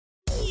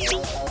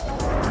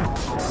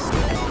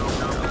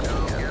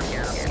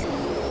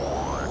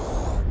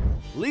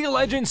League of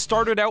Legends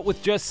started out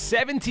with just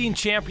 17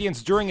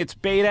 champions during its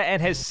beta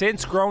and has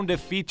since grown to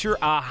feature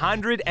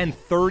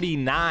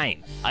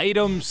 139.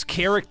 Items,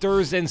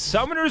 characters, and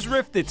Summoner's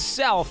Rift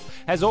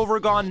itself has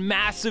undergone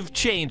massive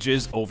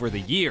changes over the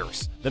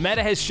years. The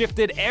meta has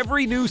shifted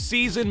every new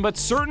season, but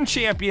certain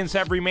champions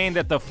have remained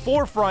at the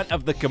forefront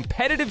of the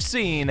competitive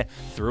scene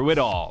through it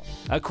all.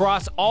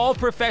 Across all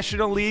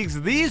professional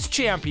leagues, these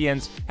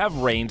champions have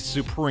reigned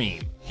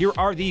supreme. Here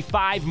are the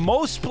 5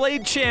 most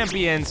played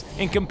champions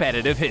in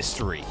competitive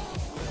history.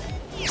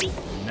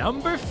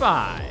 Number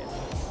 5.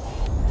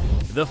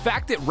 The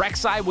fact that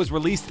Rek'Sai was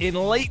released in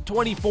late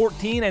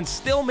 2014 and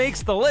still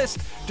makes the list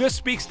just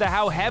speaks to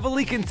how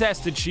heavily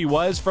contested she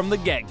was from the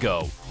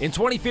get-go. In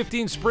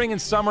 2015 spring and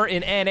summer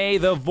in NA,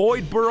 the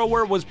Void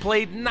Burrower was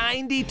played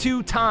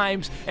 92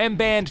 times and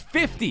banned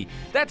 50.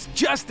 That's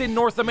just in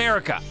North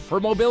America. Her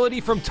mobility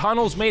from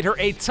tunnels made her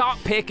a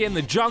top pick in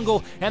the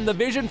jungle, and the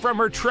vision from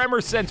her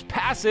Tremor Sense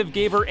passive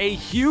gave her a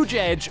huge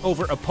edge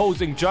over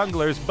opposing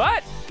junglers,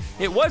 but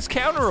it was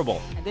counterable.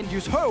 And then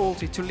use her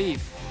ulti to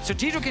leave. So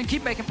G2 can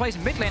keep making plays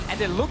in mid lane, and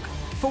they look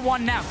for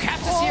one now.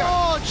 Capt is here.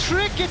 Oh,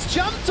 Trick gets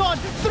jumped on.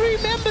 3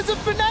 members of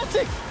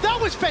Fnatic.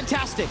 That was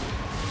fantastic.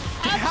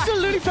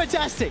 Absolutely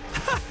fantastic.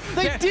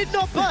 They did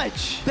not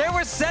budge. They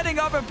were setting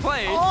up and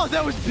playing. Oh,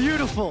 that was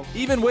beautiful.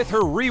 Even with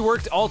her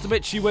reworked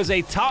ultimate, she was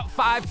a top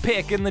 5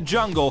 pick in the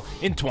jungle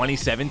in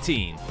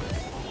 2017.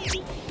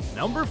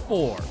 Number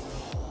 4.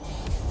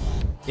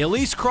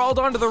 Elise crawled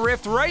onto the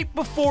Rift right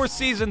before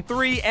Season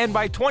 3, and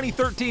by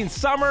 2013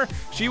 summer,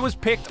 she was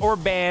picked or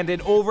banned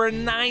in over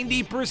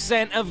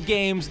 90% of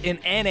games in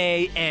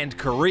NA and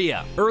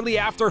Korea. Early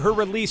after her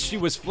release, she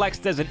was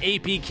flexed as an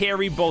AP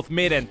carry both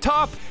mid and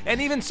top,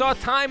 and even saw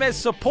time as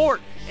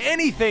support.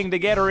 Anything to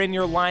get her in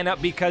your lineup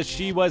because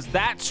she was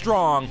that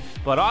strong,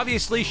 but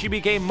obviously she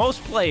became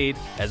most played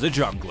as a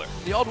jungler.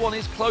 The odd one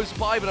is close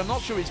by, but I'm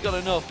not sure he's got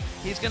enough.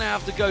 He's going to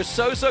have to go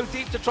so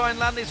deep to try and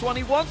land this one.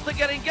 He wants to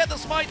get in, get the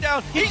smite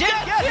down. He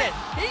gets it!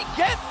 He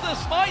gets the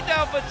smite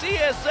down for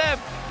TSM.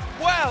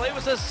 Well, it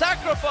was a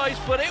sacrifice,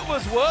 but it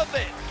was worth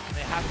it.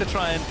 They have to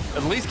try and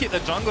at least get the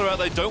jungler out.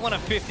 They don't want a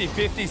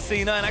 50-50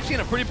 C9. Actually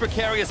in a pretty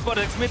precarious spot.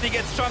 Smithy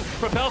gets chunked.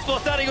 Propel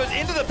spot starting, goes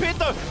into the pit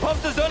though. Pops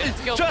the zone, is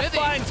just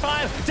buying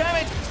time.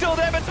 Damage still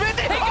there, but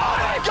Smithy! Oh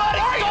my god,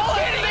 he stole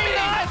it!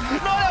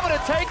 C9! Not able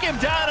to take him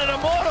down, and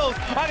Immortals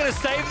are going to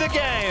save the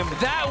game.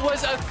 That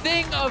was a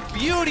thing of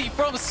beauty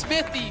from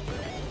Smithy.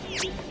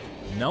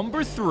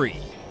 Number 3.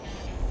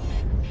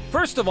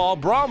 First of all,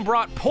 Braum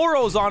brought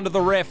Poros onto the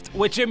Rift,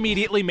 which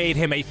immediately made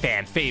him a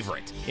fan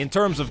favorite. In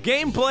terms of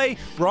gameplay,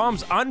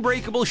 Braum's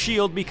unbreakable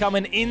shield became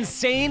an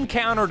insane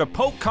counter to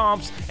poke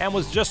comps and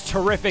was just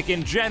terrific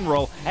in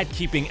general at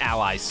keeping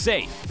allies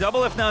safe.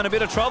 Double F now in a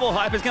bit of trouble.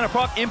 Hyper's going to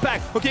proc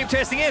Impact. Will keep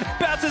chasing in.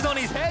 Bounces on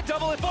his head.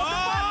 Double F.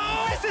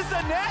 Oh! Misses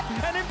the net.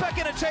 And Impact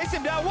going to chase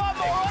him down. One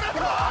more on him.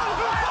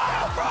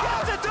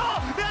 Gets the door.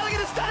 Now they're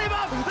going to stun him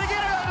up. They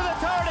get her under the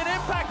turret, and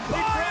Impact. He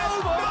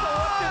transforms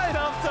to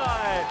dump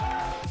time.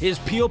 His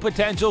peel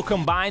potential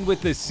combined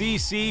with the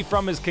CC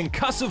from his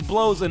concussive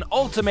blows and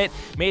ultimate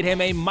made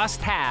him a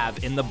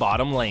must-have in the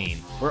bottom lane.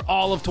 For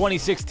all of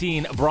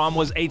 2016, Braum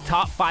was a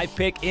top 5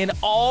 pick in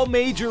all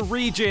major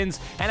regions,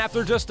 and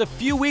after just a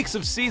few weeks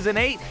of Season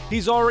 8,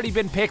 he's already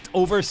been picked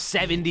over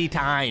 70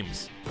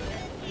 times.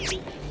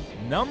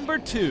 Number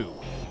 2.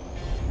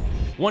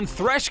 When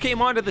Thresh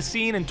came onto the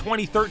scene in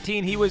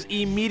 2013, he was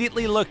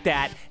immediately looked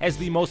at as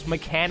the most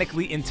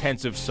mechanically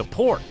intensive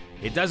support.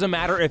 It doesn't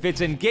matter if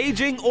it's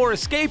engaging or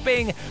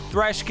escaping,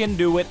 Thresh can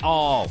do it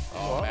all.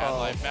 Oh, bad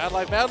life, bad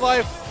life, bad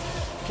life.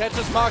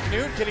 Catches Mark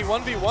Noon. Can he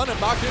 1v1? And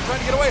Mark Noon trying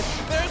to get away.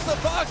 There's the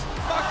box.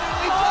 Mark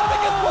Noon leaps up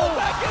and gets pulled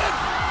back in.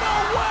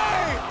 No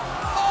way!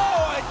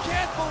 Oh, I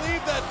can't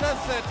believe that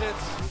death sentence.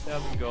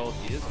 2,000 gold.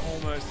 He is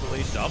almost the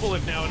lead. Double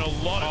if now in a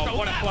lot of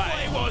what a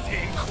play was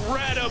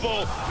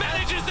incredible.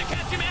 Manages to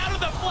catch him out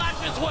of the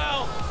flash as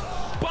well.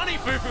 Bunny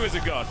Fufu is a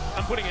god.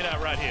 I'm putting it out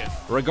right here.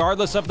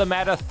 Regardless of the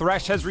meta,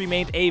 Thresh has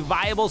remained a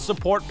viable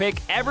support pick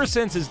ever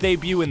since his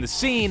debut in the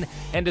scene,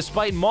 and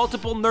despite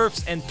multiple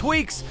nerfs and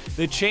tweaks,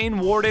 the Chain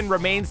Warden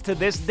remains to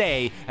this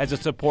day as a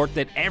support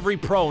that every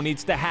pro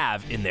needs to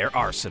have in their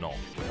arsenal.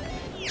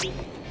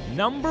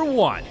 Number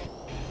 1.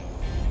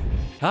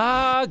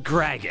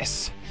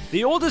 Gragas.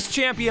 The oldest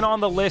champion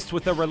on the list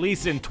with a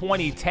release in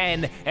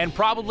 2010, and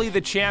probably the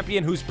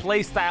champion whose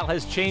playstyle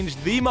has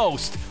changed the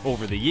most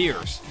over the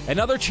years.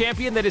 Another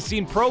champion that has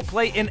seen pro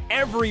play in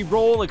every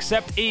role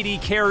except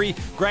AD carry,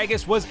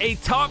 Gragas was a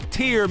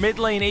top-tier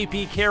mid-lane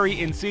AP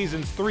carry in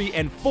Seasons 3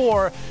 and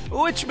 4,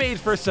 which made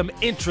for some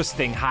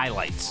interesting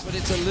highlights. But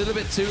it's a little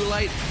bit too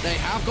late. They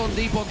have gone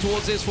deep on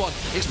towards this one.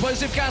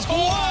 Explosive gas.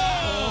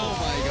 Oh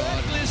my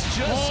god. This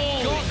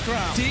just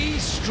got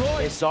destroyed.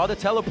 They saw the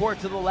teleport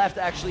to the left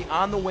actually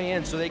on the way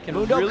in, so they can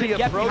Mundo really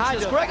could approach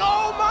this. Greg,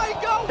 oh my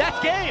god! That's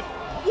game.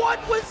 What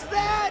was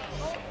that?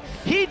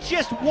 He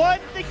just won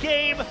the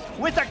game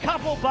with a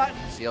couple buttons.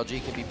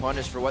 CLG can be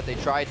punished for what they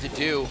tried to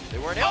do. They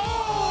weren't.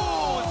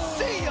 Oh,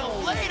 see you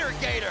later,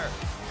 Gator.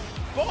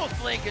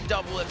 both Link and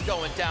Double Lift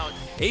going down.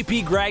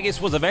 AP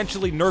Gragas was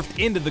eventually nerfed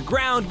into the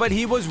ground, but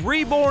he was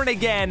reborn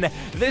again,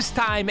 this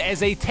time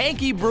as a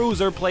tanky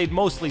bruiser played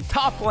mostly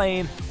top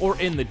lane or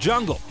in the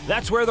jungle.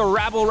 That's where the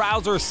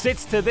rabble-rouser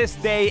sits to this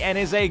day and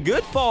is a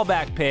good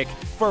fallback pick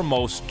for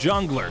most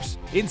junglers.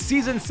 In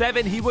Season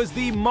 7, he was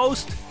the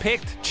most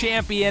picked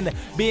champion,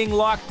 being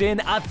locked in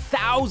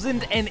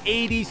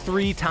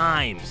 1,083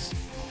 times.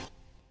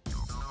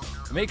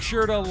 Make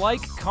sure to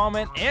like,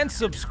 comment, and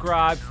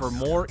subscribe for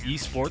more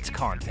esports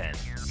content.